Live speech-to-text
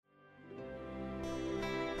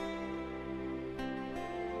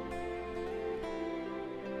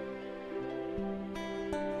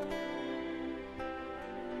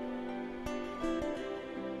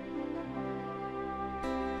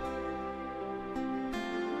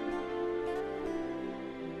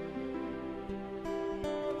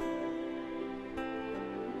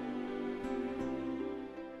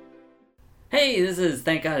Hey, this is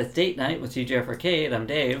Thank God It's Date Night with TJ Arcade. I'm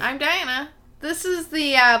Dave. I'm Diana. This is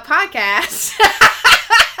the podcast.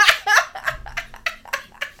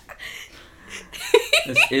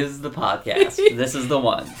 This is the podcast. This is the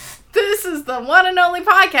one. This is the one and only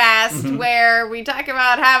podcast where we talk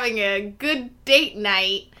about having a good date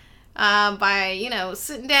night by,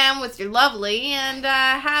 sitting down with your lovely and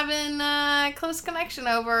having a close connection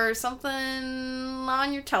over something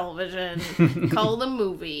on your television called a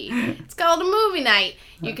movie. It's called a movie night.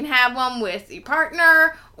 You can have one with your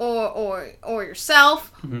partner or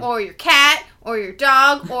yourself or your cat or your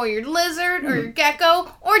dog or your lizard or your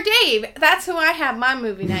gecko or Dave. That's who I have my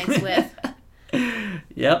movie nights with.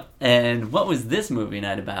 Yep. And what was this movie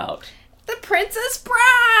night about? The Princess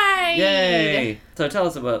Bride! Yay! So tell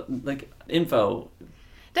us about, info.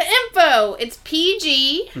 The info! It's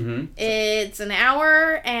PG. Mm-hmm. It's an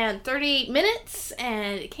hour and 38 minutes,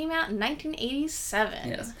 and it came out in 1987.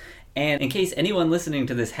 Yes. And in case anyone listening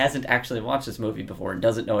to this hasn't actually watched this movie before and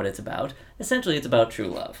doesn't know what it's about, essentially it's about true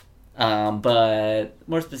love. But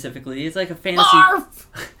more specifically, it's like a fantasy... Barf!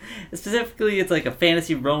 Specifically, it's like a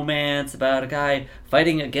fantasy romance about a guy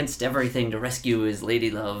fighting against everything to rescue his lady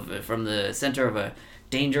love from the center of a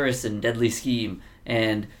dangerous and deadly scheme.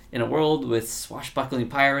 And in a world with swashbuckling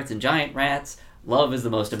pirates and giant rats, love is the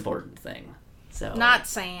most important thing. So Not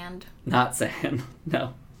sand. Not sand.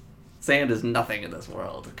 No. Sand is nothing in this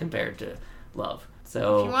world compared to love.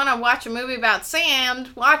 So If you want to watch a movie about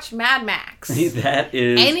sand, watch Mad Max. that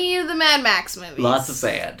is... Any of the Mad Max movies. Lots of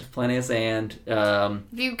sand. Plenty of sand.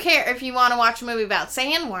 If you want to watch a movie about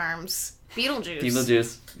sandworms,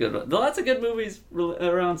 Beetlejuice. Good. Lots of good movies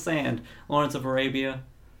around sand. Lawrence of Arabia.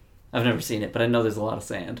 I've never seen it, but I know there's a lot of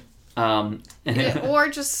sand. Or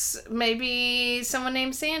just maybe someone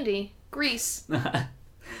named Sandy. Grease.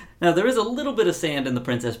 Now, there is a little bit of sand in The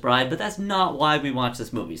Princess Bride, but that's not why we watched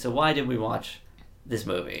this movie. So why did we watch this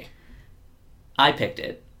movie? I picked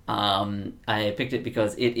it. I picked it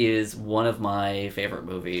because it is one of my favorite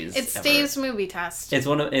movies. It's ever. Dave's movie test. It's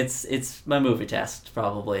my movie test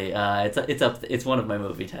probably. It's one of my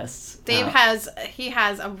movie tests. Dave has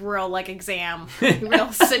a real exam. He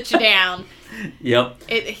really sits you down. Yep.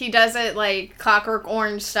 He does it like Clockwork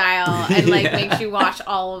Orange style and makes you watch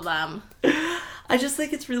all of them. I just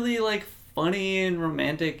think it's really funny and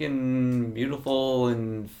romantic and beautiful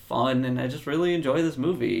and fun, and I just really enjoy this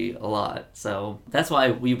movie a lot. So that's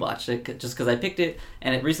why we watched it, just because I picked it,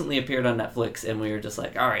 and it recently appeared on Netflix, and we were just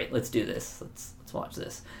like, all right, let's do this. Let's watch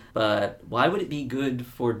this. But why would it be good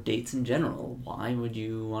for dates in general? Why would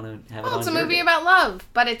you want to have it on It's a your movie date? about love,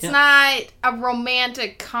 but it's not a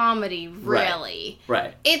romantic comedy, really.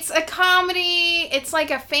 Right. It's a comedy. It's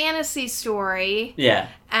like a fantasy story. Yeah.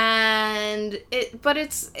 And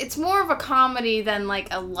it's more of a comedy than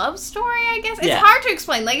a love story, I guess. It's Yeah. hard to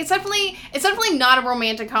explain. It's definitely not a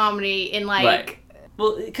romantic comedy in Right.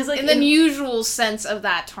 Well, because in the usual sense of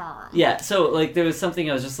that term. Yeah, so there was something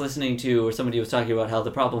I was just listening to, or somebody was talking about how the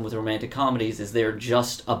problem with romantic comedies is they're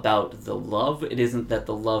just about the love. It isn't that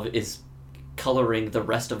the love is coloring the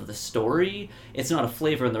rest of the story. It's not a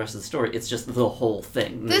flavor in the rest of the story. It's just the whole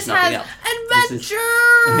thing. This nothing has else. adventure.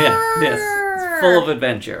 It's full of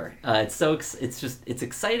adventure. It's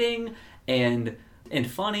exciting and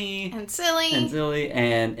funny and silly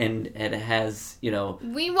and it has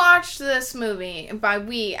We watched this movie. By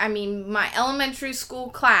we, I mean my elementary school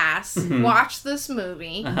class watched this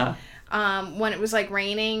movie. When it was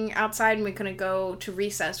raining outside and we couldn't go to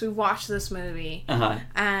recess, we watched this movie.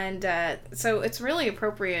 And so it's really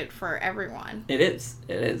appropriate for everyone. It is.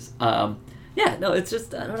 It's just,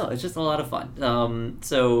 I don't know, it's just a lot of fun.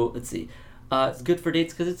 So let's see, it's good for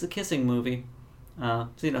dates because it's a kissing movie. So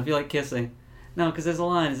if you like kissing. No, because there's a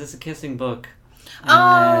line, is this a kissing book?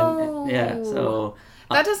 Oh! Yeah, so...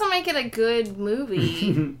 that doesn't make it a good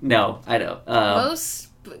movie. No, I know.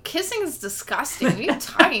 Kissing is disgusting. What are you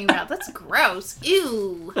talking about? That's gross.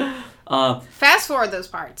 Ew. Fast forward those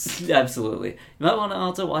parts. Absolutely. You might want to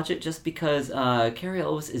also watch it just because Cary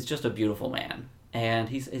Elwes is just a beautiful man. And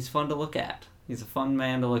he's fun to look at. He's a fun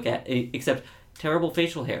man to look at, except... terrible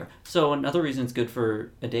facial hair. So another reason it's good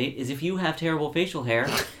for a date is if you have terrible facial hair...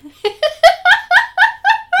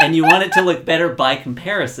 and you want it to look better by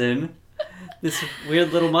comparison, this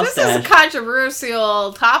weird little mustache. This is a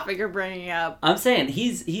controversial topic you're bringing up. I'm saying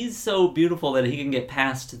he's so beautiful that he can get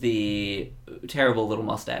past the terrible little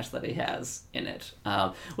mustache that he has in it,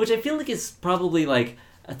 which I feel like is probably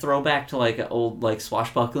a throwback to old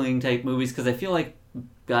swashbuckling type movies, because I feel like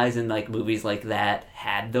guys in movies like that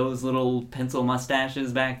had those little pencil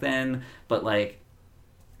mustaches back then, but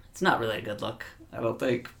it's not really a good look, I don't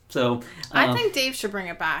think. So I think Dave should bring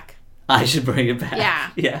it back. I should bring it back. Yeah.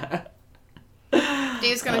 Yeah.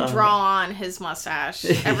 Dave's gonna draw on his mustache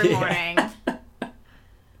every morning.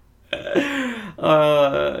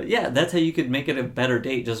 Yeah, that's how you could make it a better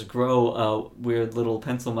date. Just grow a weird little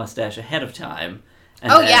pencil mustache ahead of time.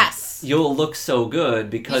 And then yes. You'll look so good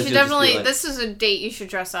because you should you'll just be definitely. like, This is a date you should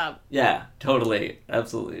dress up. yeah, totally,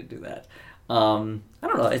 absolutely do that. I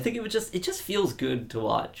don't know. I think it just feels good to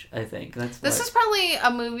watch. I think This is probably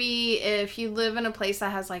a movie if you live in a place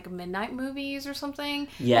that has like midnight movies or something.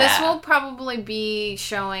 Yeah. This will probably be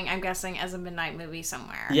showing, I'm guessing, as a midnight movie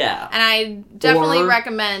somewhere. Yeah. And I definitely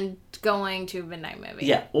recommend going to a midnight movie.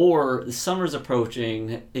 Yeah, or summer's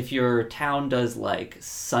approaching. If your town does like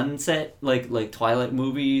sunset, like Twilight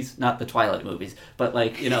movies, not the Twilight movies, but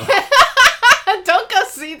like, you know. Don't go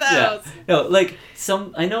see those. Yeah. No, like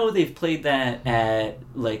I know they've played that at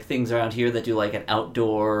like things around here that do like an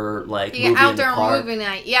outdoor movie in the outdoor park. movie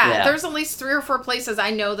night. Yeah, there's at least 3 or 4 places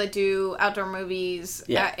I know that do outdoor movies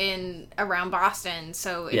in around Boston.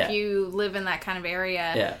 So if you live in that kind of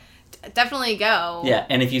area, definitely go. Yeah,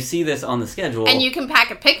 and if you see this on the schedule, and you can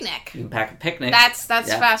pack a picnic. You can pack a picnic. That's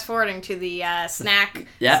fast forwarding to the snack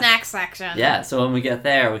section. Yeah, so when we get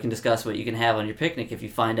there, we can discuss what you can have on your picnic if you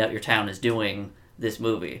find out your town is doing this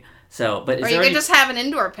movie. So, but or you could just have an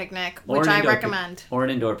indoor picnic, which I recommend. Or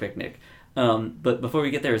an indoor picnic. But before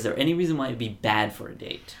we get there, is there any reason why it'd be bad for a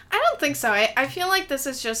date? I don't think so. I feel like this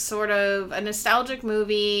is just sort of a nostalgic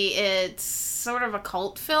movie. It's sort of a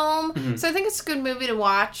cult film. Mm-hmm. So I think it's a good movie to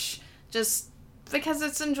watch just because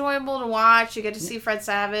it's enjoyable to watch. You get to see Fred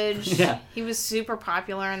Savage. Yeah. He was super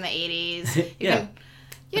popular in the 80s.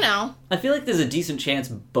 You know. I feel like there's a decent chance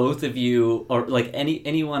both of you, or like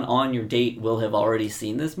anyone on your date, will have already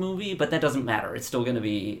seen this movie, but that doesn't matter. It's still going to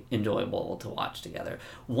be enjoyable to watch together.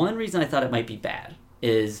 One reason I thought it might be bad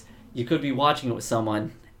is you could be watching it with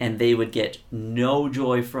someone and they would get no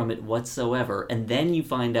joy from it whatsoever, and then you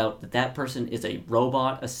find out that that person is a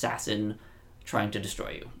robot assassin trying to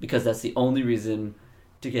destroy you, because that's the only reason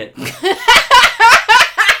to get...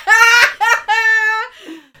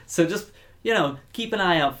 So just... keep an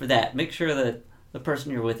eye out for that. Make sure that the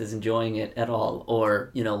person you're with is enjoying it at all. Or,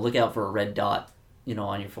 look out for a red dot,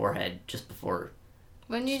 on your forehead just before.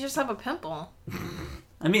 When you just have a pimple.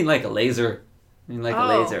 I mean, like a laser. A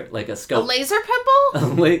laser. Like a scope. A laser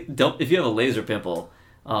pimple? If you have a laser pimple,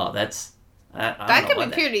 that's... that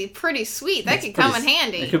could be pretty sweet. That could come in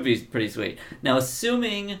handy. It could be pretty sweet. Now,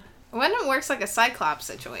 assuming... When it works like a Cyclops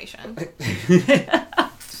situation.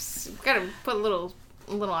 Gotta put a little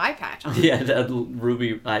eye patch on. Yeah, a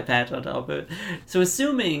ruby eye patch on top of it. So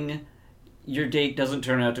assuming your date doesn't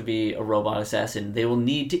turn out to be a robot assassin, they will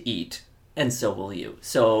need to eat, and so will you.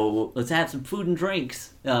 So let's have some food and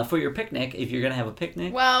drinks for your picnic, if you're going to have a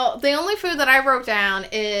picnic. Well, the only food that I wrote down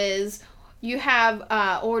is you have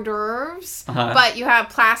hors d'oeuvres, but you have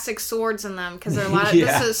plastic swords in them, because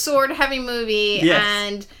this is a sword-heavy movie,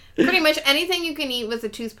 and pretty much anything you can eat with a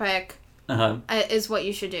toothpick is what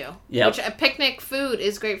you should do. Yep. Which a picnic food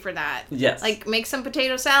is great for that. Yes. Like, make some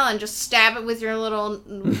potato salad and just stab it with your little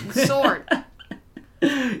sword.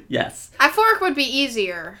 Yes. A fork would be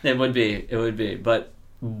easier. It would be. But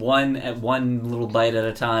one little bite at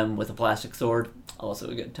a time with a plastic sword, also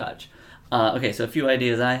a good touch. Okay, so a few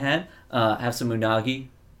ideas I had. Have some unagi.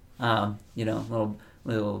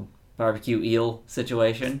 Little barbecue eel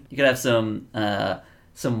situation. You could have some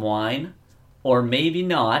wine, or maybe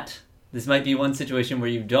not. This might be one situation where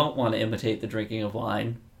you don't want to imitate the drinking of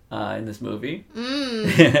wine in this movie.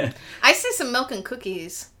 I see some milk and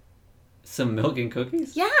cookies. Some milk and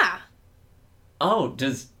cookies? Yeah. Oh,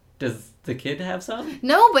 does the kid have some?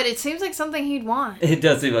 No, but it seems like something he'd want. It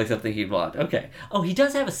does seem like something he'd want. Okay. Oh, he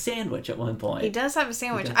does have a sandwich at one point. He does have a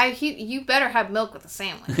sandwich. You better have milk with a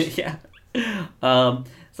sandwich. Yeah. There's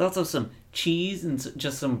also some cheese and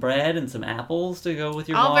just some bread and some apples to go with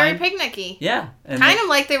your wine. All very picnicky. Yeah. Kind of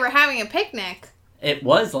like they were having a picnic. It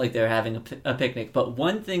was like they were having a picnic, but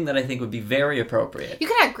one thing that I think would be very appropriate... You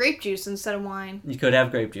could have grape juice instead of wine. You could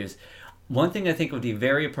have grape juice. One thing I think would be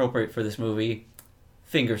very appropriate for this movie,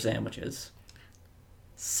 finger sandwiches.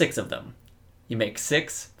 6 of them. You make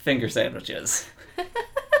 6 finger sandwiches.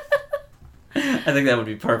 I think that would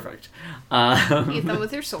be perfect. Eat them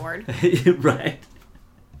with your sword. Right.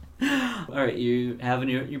 All right, you having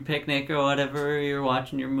your picnic or whatever, you're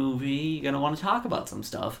watching your movie, you're going to want to talk about some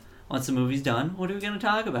stuff. Once the movie's done, what are we going to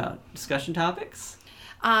talk about? Discussion topics?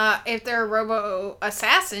 If they're a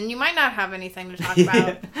robo-assassin, you might not have anything to talk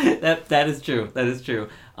about. That is true. That is true.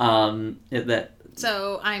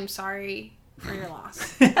 So, I'm sorry for your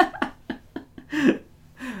loss.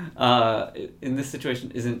 In this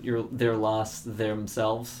situation, isn't their loss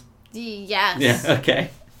themselves? Yes. Yeah,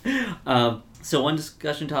 okay. So one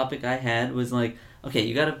discussion topic I had was like, okay,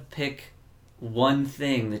 you gotta pick one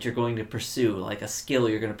thing that you're going to pursue, like a skill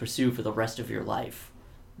you're going to pursue for the rest of your life.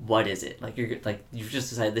 What is it? Like you've just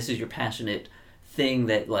decided this is your passionate thing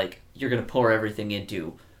that like you're going to pour everything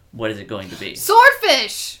into. What is it going to be?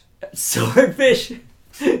 Swordfish. Swordfish.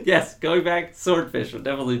 Yes, going back, swordfish would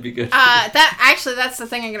definitely be good. That's the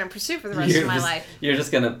thing I'm going to pursue for the rest of my life. You're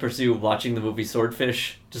just going to pursue watching the movie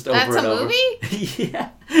Swordfish just over and over. That's a movie? Yeah.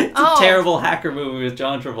 It's a terrible hacker movie with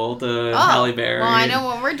John Travolta and Halle Berry. Well, I know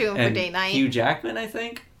what we're doing for date night. Hugh Jackman, I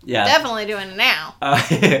think. Yeah. Definitely doing it now.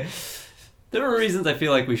 There are reasons I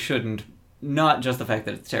feel like we shouldn't. Not just the fact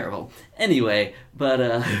that it's terrible. Anyway, but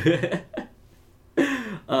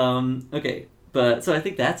okay. But so I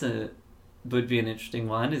think would be an interesting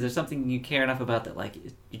one. Is there something you care enough about that like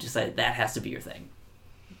you decide that has to be your thing?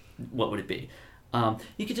 What would it be?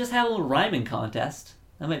 You could just have a little rhyming contest.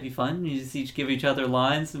 That might be fun. You just each give each other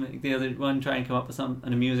lines and make the other one try and come up with an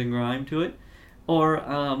amusing rhyme to it. Or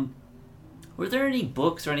were there any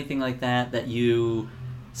books or anything like that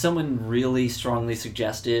someone really strongly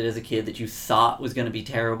suggested as a kid that you thought was going to be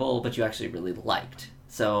terrible, but you actually really liked?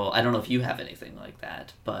 So I don't know if you have anything like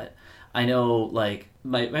that, but I know, like,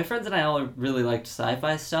 my friends and I all really liked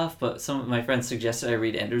sci-fi stuff, but some of my friends suggested I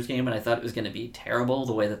read Ender's Game, and I thought it was going to be terrible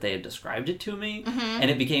the way that they had described it to me, and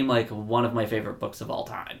it became, like, one of my favorite books of all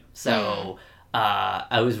time. So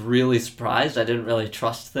I was really surprised. I didn't really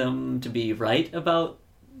trust them to be right about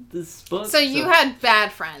this book. So you had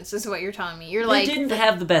bad friends, is what you're telling me. They didn't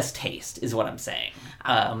have the best taste, is what I'm saying.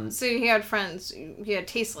 So you had friends, you had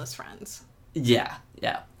tasteless friends. Yeah.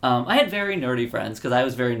 I had very nerdy friends because I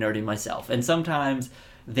was very nerdy myself, and sometimes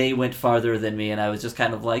they went farther than me, and I was just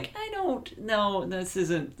kind of like, I don't know, this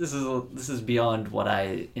is beyond what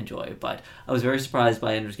I enjoy. But I was very surprised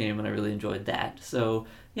by Ender's Game, and I really enjoyed that. So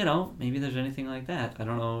maybe there's anything like that. I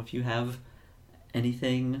don't know if you have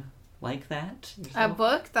anything like that yourself? A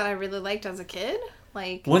book that I really liked as a kid,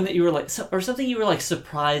 like one that you were like, or something you were like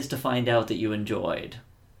surprised to find out that you enjoyed.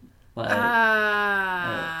 Like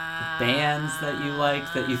bands that you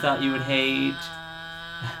liked that you thought you would hate.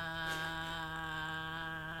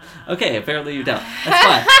 Okay, apparently you don't. That's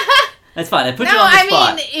fine. That's fine. I put you on the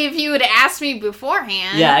spot. I mean, if you had asked me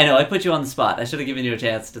beforehand. Yeah, I know. I put you on the spot. I should have given you a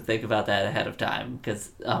chance to think about that ahead of time.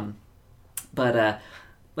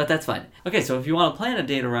 But that's fine. Okay, so if you want to plan a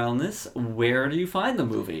date around this, where do you find the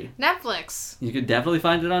movie? Netflix. You could definitely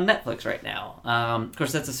find it on Netflix right now. Of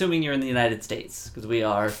course, that's assuming you're in the United States, because we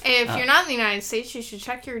are. If you're not in the United States, you should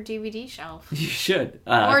check your DVD shelf. You should.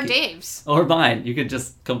 Or Dave's. Or mine. You could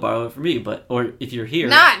just come borrow it from me, or if you're here.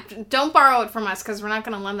 Don't borrow it from us, because we're not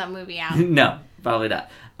going to lend that movie out. No, probably not.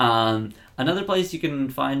 Another place you can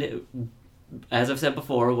find it, as I've said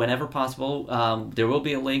before, whenever possible, there will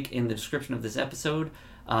be a link in the description of this episode.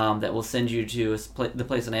 That will send you to the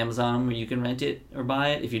place on Amazon where you can rent it or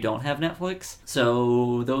buy it if you don't have Netflix.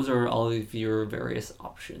 So those are all of your various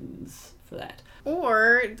options for that.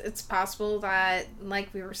 Or it's possible that,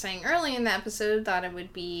 like we were saying early in the episode, that it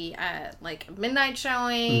would be at like a midnight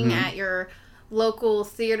showing at your local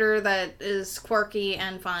theater that is quirky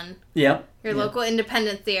and fun. Yep. Your local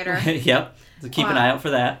independent theater. Yep. So keep an eye out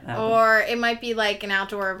for that. Or it might be like an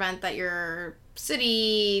outdoor event that your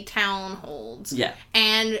city town holds. Yeah.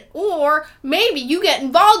 Or maybe you get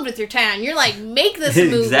involved with your town. You're like, make this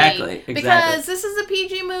movie. Exactly. Because this is a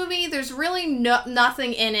PG movie. There's really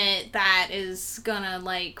nothing in it that is gonna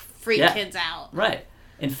like freak kids out. Right.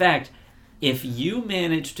 In fact, if you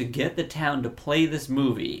manage to get the town to play this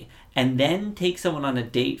movie and then take someone on a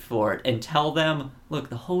date for it and tell them, look,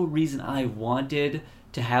 the whole reason I wanted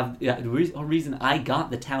to have, the whole reason I got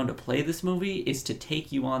the town to play this movie is to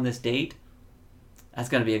take you on this date, that's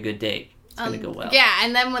going to be a good date. It's going to go well. Yeah,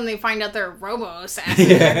 and then when they find out they're robo-assassins,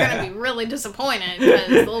 they're going to be really disappointed because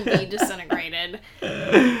they'll be disintegrated.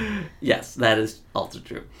 Yes, that is also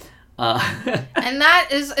true. And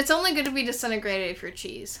it's only good to be disintegrated if you're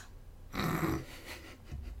cheese.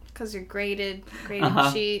 Because you're grated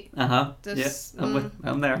cheese. Yes,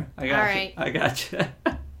 I'm there. I got you. Right. I got you.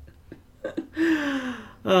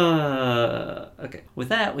 Okay. With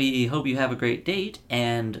that, we hope you have a great date,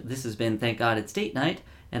 and this has been Thank God It's Date Night,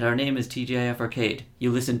 and our name is TGIF Arcade.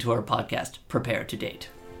 You listen to our podcast, Prepare to Date.